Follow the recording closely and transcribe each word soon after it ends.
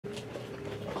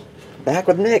Back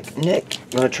with Nick. Nick,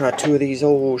 gonna try 2 of these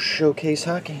old showcase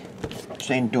hockey.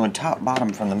 Saying doing top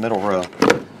bottom from the middle row.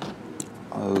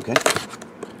 Okay.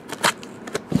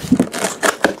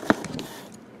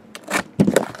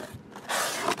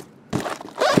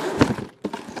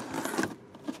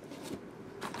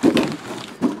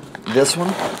 This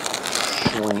one,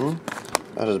 swing.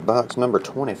 That is box number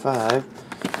 25.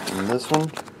 And this one,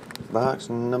 box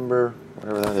number,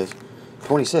 whatever that is,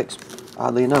 26.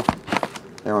 Oddly enough,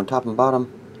 they're on top and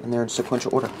bottom, and they're in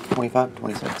sequential order, 25,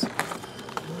 26.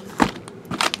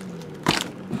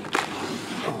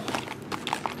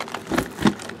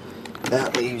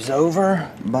 That leaves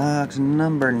over box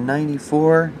number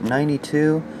 94,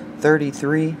 92,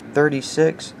 33,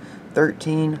 36,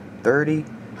 13, 30,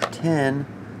 10,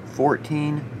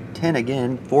 14, 10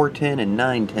 again, 410 and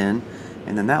 910.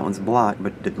 And then that one's blocked,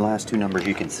 but the last 2 numbers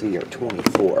you can see are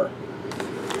 24.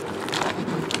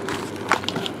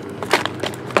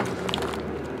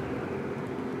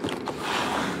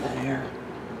 There.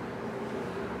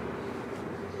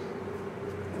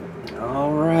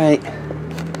 All right.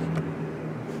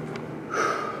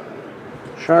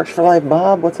 Sharks for Life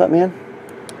Bob, what's up, man?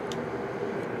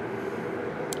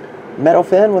 Metal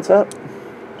Finn, what's up?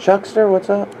 Chuckster, what's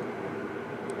up?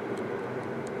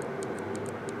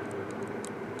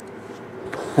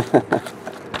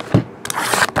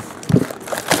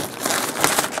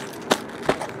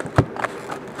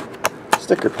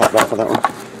 Sticker popped off of that one.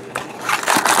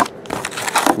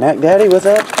 Mac Daddy, what's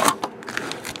up?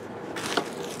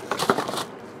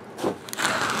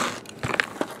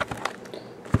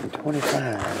 And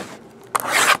 25.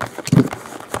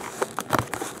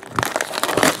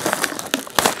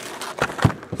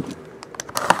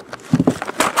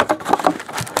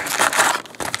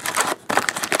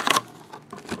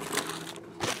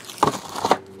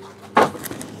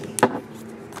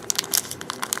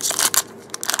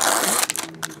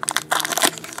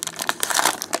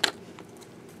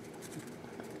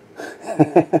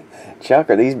 Chuck,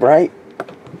 are these bright?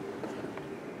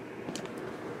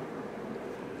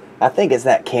 I think it's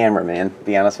that camera, man, to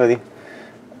be honest with you.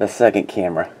 The second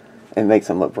camera. It makes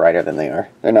them look brighter than they are.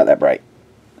 They're not that bright.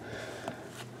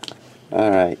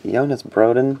 Alright, Jonas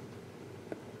Broden.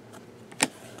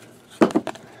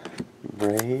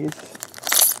 Brace.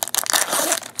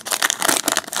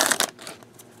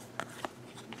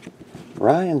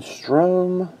 Ryan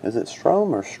Strome. Is it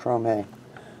Strome or Strome?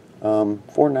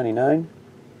 $4.99.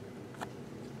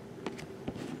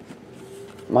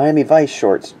 Miami Vice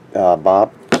shorts,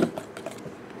 Bob.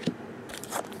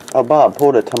 Oh, Bob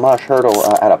pulled a Tomas Hertl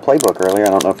out of Playbook earlier. I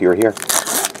don't know if you were here.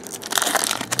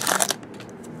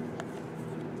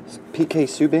 PK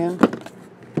Subban.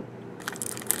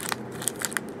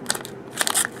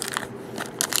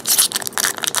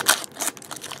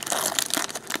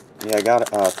 Yeah, I got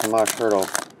a Tomas Hertl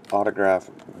autograph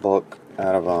book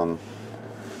out of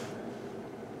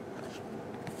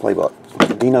Playbook.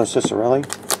 Dino Cicerelli.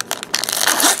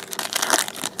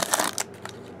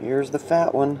 Here's the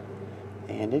fat one,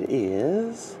 and it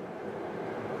is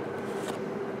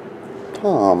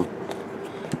Tom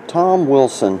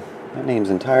Wilson. That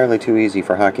name's entirely too easy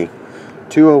for hockey.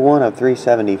 201 of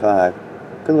 375.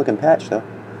 Good looking patch though.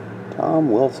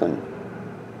 Tom Wilson.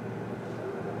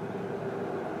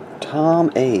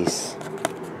 Tom Ace.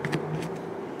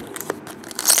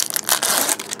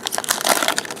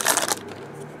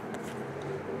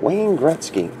 Wayne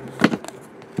Gretzky.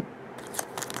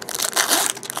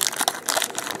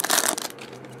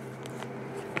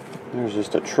 There's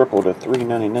just a triple to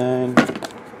 $3.99.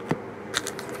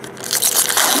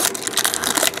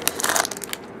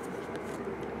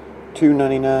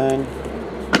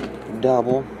 $2.99.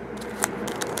 Double.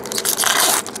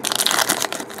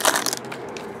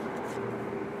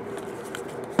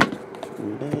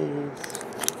 Base.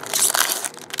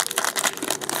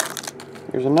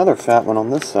 Here's another fat one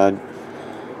on this side.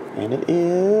 And it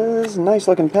is a nice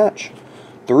looking patch.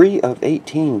 3 of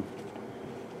 18.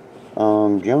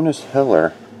 Jonas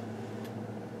Hiller.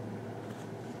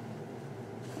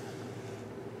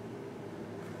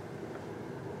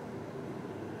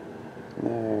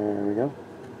 There we go.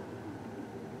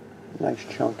 Nice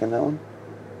chunk in that one.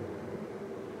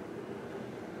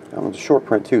 That one's a short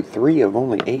print too. 3 of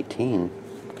only 18.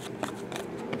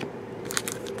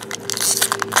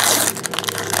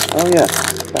 Oh yeah,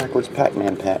 backwards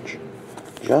Pac-Man patch.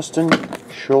 Justin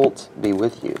Schultz be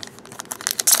with you.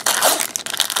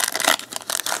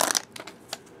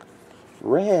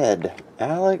 Red,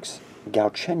 Alex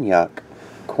Galchenyuk.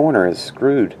 Corner is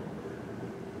screwed.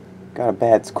 Got a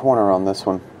bad corner on this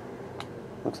one.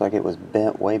 Looks like it was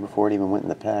bent way before it even went in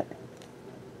the pack.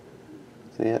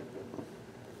 See it?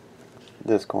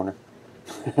 This corner.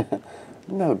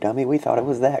 No, dummy, we thought it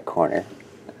was that corner.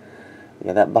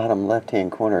 Yeah, that bottom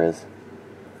left-hand corner is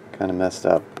kind of messed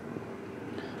up.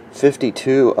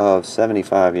 52 of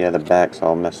 75. Yeah, the back's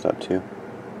all messed up too.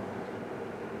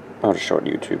 I'll just show it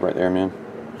to YouTube right there, man.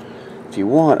 If you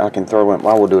want, I can throw in,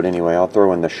 well, we'll do it anyway. I'll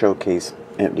throw in the showcase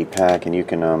empty pack, and you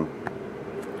can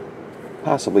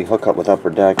possibly hook up with Upper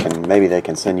Deck, and maybe they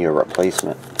can send you a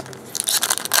replacement.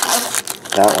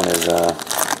 That one is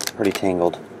pretty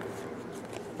tangled.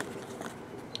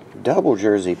 Double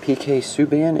jersey, PK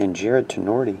Subban and Jared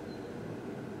Tenorti.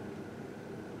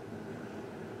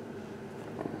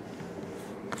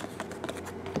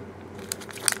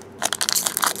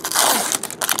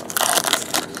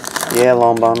 Yeah,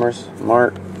 Long Bombers.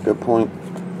 Mark, good point.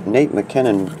 Nate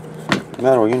McKinnon,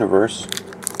 Metal Universe.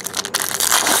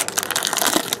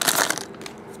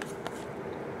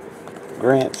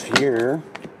 Grant Fuhr.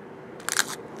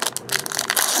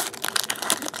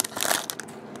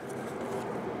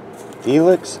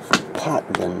 Felix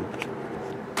Potvin.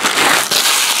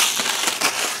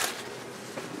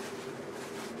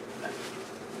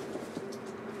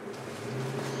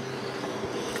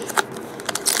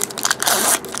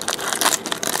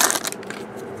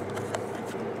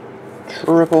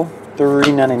 Triple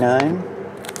 $3.99.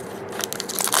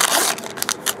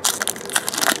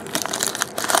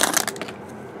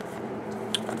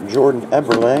 Jordan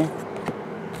Eberle.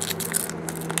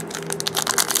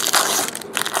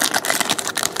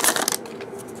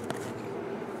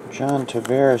 John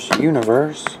Tavares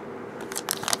Universe.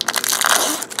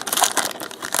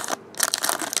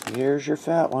 Here's your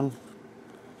fat one.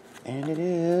 And it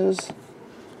is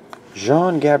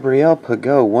Jean-Gabriel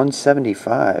Pageau,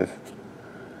 175.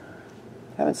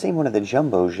 Haven't seen one of the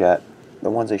jumbos yet. The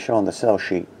ones they show on the sell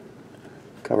sheet.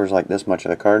 Covers like this much of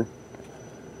the card.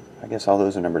 I guess all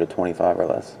those are numbered to 25 or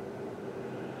less.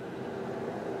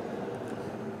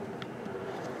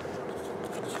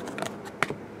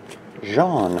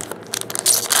 Jean.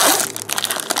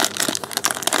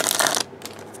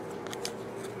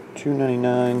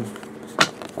 $2.99.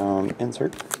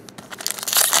 Insert.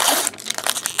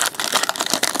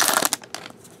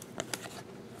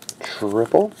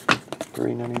 Triple.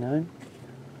 $3.99.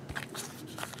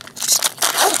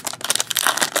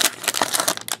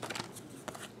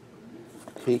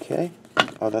 PK.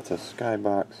 Oh, that's a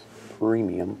Skybox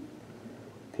Premium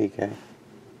PK.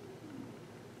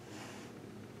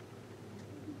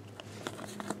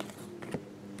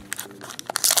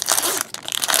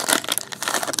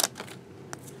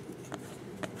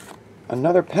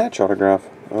 Another patch autograph.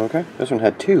 Okay, this one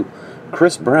had two.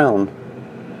 Chris Brown.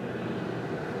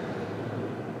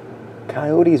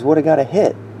 Coyotes would have got a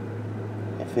hit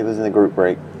if it was in the group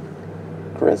break.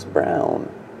 Chris Brown.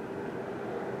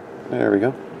 There we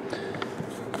go.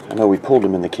 I know we pulled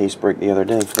him in the case break the other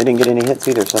day. They didn't get any hits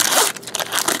either, so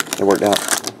it worked out.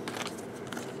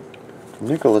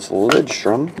 Nicholas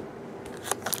Lidstrom.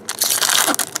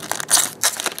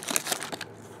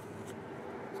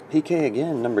 PK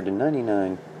again, numbered to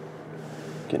 99.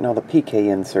 Getting all the PK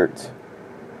inserts.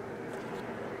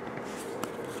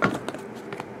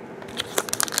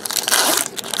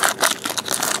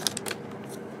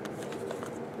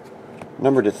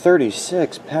 Number to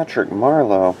 36, Patrick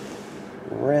Marleau,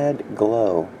 Red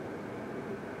Glow.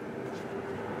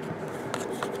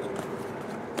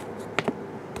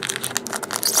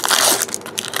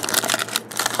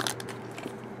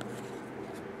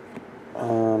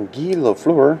 Guy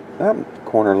Lafleur. That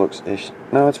corner looks ish.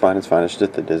 No, it's fine. It's fine. It's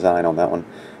just the design on that one.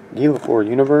 Guy Lafleur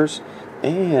Universe.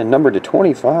 And number to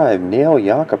 25, Nail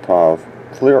Yakupov,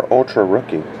 Clear Ultra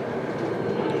Rookie.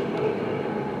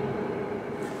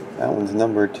 That one's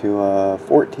numbered to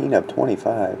 14 of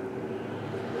 25.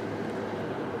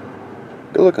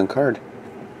 Good looking card.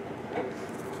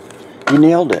 You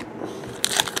nailed it.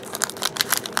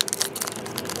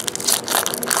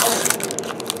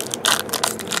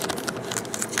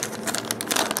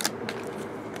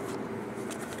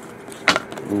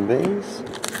 Base.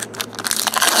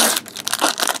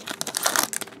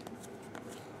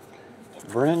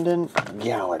 Brendan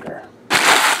Gallagher.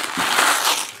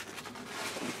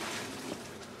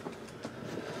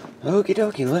 Okie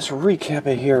dokie, let's recap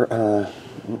it here.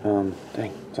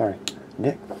 Dang, sorry,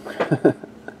 Nick.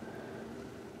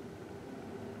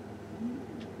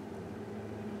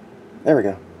 There we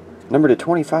go. Number to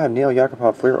 25, Nail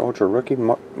Yakupov, Fleer Ultra Rookie.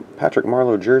 Patrick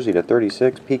Marleau jersey to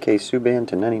 36. PK Subban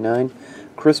to 99.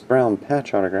 Chris Brown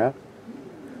patch autograph.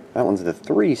 That one's the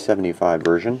 375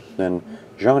 version. Then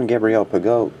Jean-Gabriel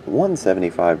Pageau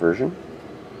 175 version.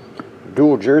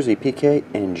 Dual jersey PK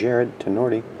and Jared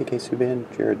Tenorti. PK Subban,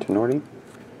 Jared Tenorti.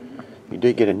 You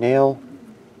did get a nail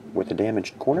with a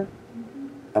damaged corner.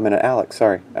 I'm in an Alex,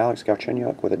 sorry. Alex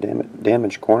Galchenyuk with a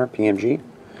damaged corner, PMG.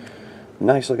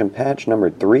 Nice looking patch, number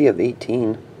 3 of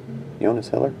 18. Jonas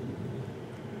Hiller.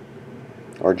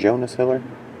 Or Jonas Hiller.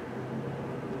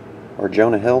 Or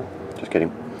Jonah Hill. Just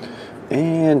kidding.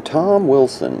 And Tom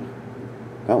Wilson.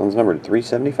 That one's numbered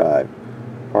 375.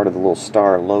 Part of the little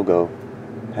star logo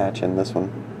patch in this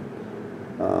one.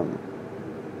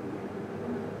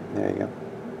 There you go.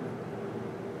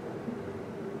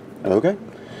 Okay.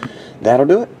 That'll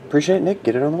do it. Appreciate it, Nick.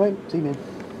 Get it on the way. See you, man.